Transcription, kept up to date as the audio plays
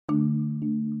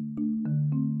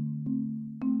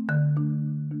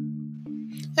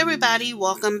Everybody,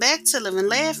 welcome back to Live and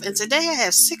Laugh, and today I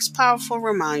have 6 powerful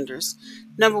reminders.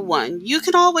 Number 1, you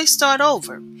can always start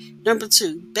over. Number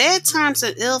 2, bad times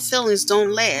and ill feelings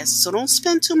don't last, so don't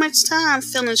spend too much time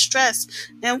feeling stressed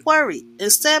and worried.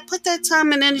 Instead, put that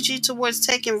time and energy towards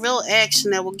taking real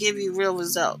action that will give you real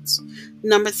results.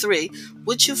 Number 3,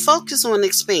 what you focus on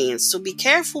expands, so be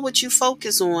careful what you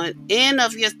focus on and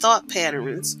of your thought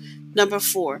patterns. Number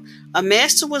 4, a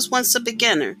master was once a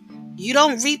beginner. You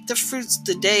don't reap the fruits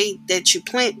the day that you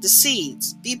plant the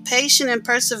seeds. Be patient and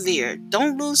persevere.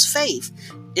 Don't lose faith.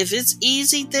 If it's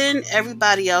easy, then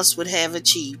everybody else would have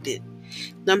achieved it.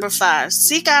 Number 5,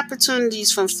 seek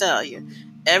opportunities from failure.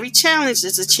 Every challenge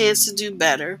is a chance to do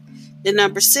better. And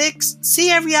number 6, see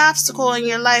every obstacle in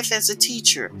your life as a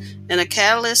teacher and a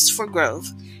catalyst for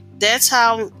growth. That's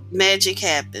how magic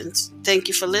happens. Thank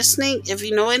you for listening. If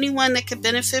you know anyone that could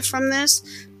benefit from this,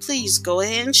 please go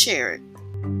ahead and share it.